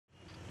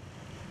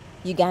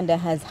Uganda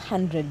has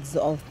hundreds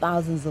of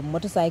thousands of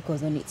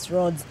motorcycles on its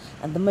roads,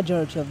 and the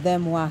majority of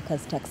them work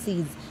as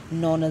taxis,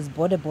 known as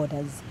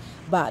boda-bodas.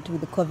 But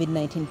with the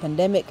COVID-19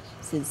 pandemic,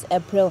 since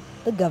April,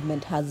 the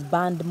government has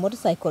banned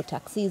motorcycle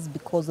taxis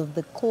because of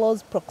the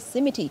close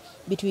proximity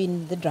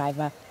between the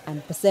driver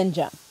and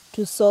passenger.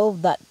 To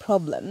solve that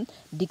problem,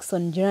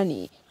 Dixon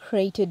Jirani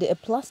created a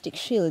plastic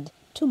shield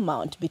to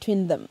mount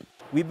between them.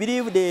 We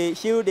believe the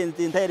shield and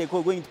the entire vehicle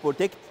are going to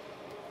protect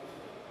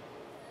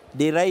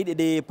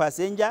the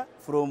passenger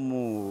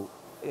from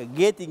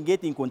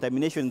getting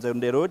contaminations on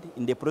the road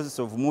in the process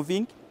of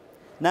moving.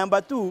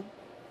 Number two,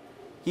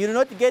 he will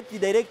not get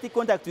direct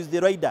contact with the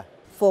rider.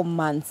 4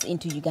 months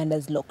into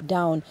Uganda's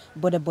lockdown,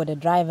 boda-boda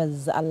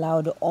drivers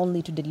allowed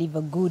only to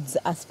deliver goods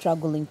are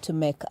struggling to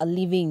make a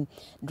living.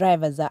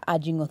 Drivers are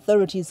urging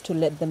authorities to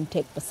let them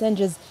take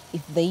passengers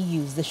if they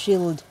use the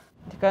shield.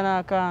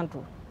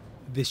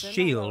 This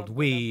shield,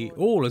 we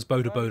all as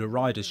boda-boda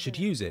riders should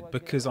use it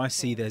because I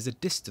see there's a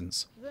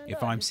distance.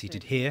 If I'm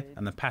seated here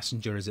and the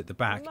passenger is at the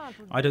back,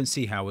 I don't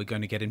see how we're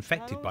going to get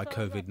infected by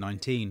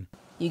COVID-19.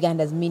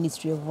 Uganda's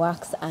Ministry of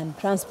Works and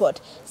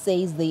Transport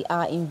says they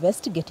are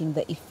investigating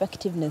the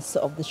effectiveness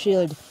of the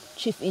shield.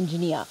 Chief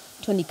Engineer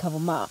Tony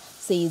Kavuma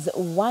says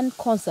one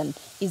concern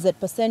is that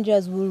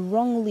passengers will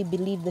wrongly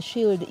believe the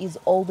shield is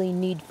all they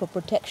need for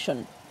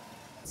protection.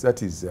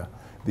 That is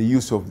the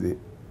use of the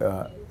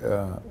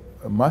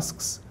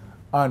masks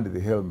and the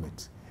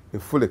helmet, a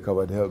fully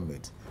covered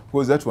helmet.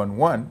 Because that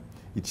one,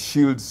 it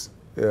shields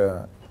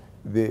the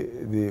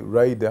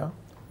rider.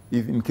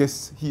 If in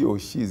case he or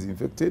she is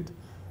infected,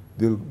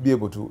 they'll be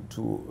able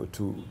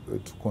to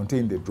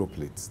contain the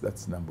droplets.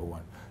 That's number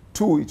one.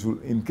 Two, it will,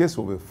 in case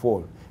of a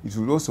fall, it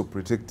will also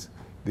protect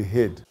the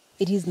head.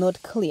 It is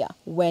not clear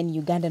when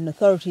Ugandan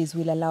authorities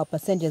will allow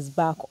passengers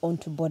back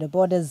onto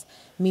boda-bodas.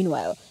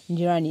 Meanwhile,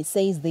 Njirani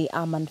says they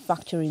are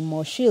manufacturing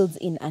more shields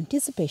in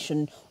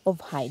anticipation of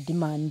high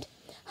demand.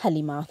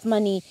 Halima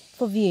Athmani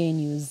for VOA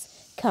News,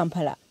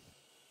 Kampala.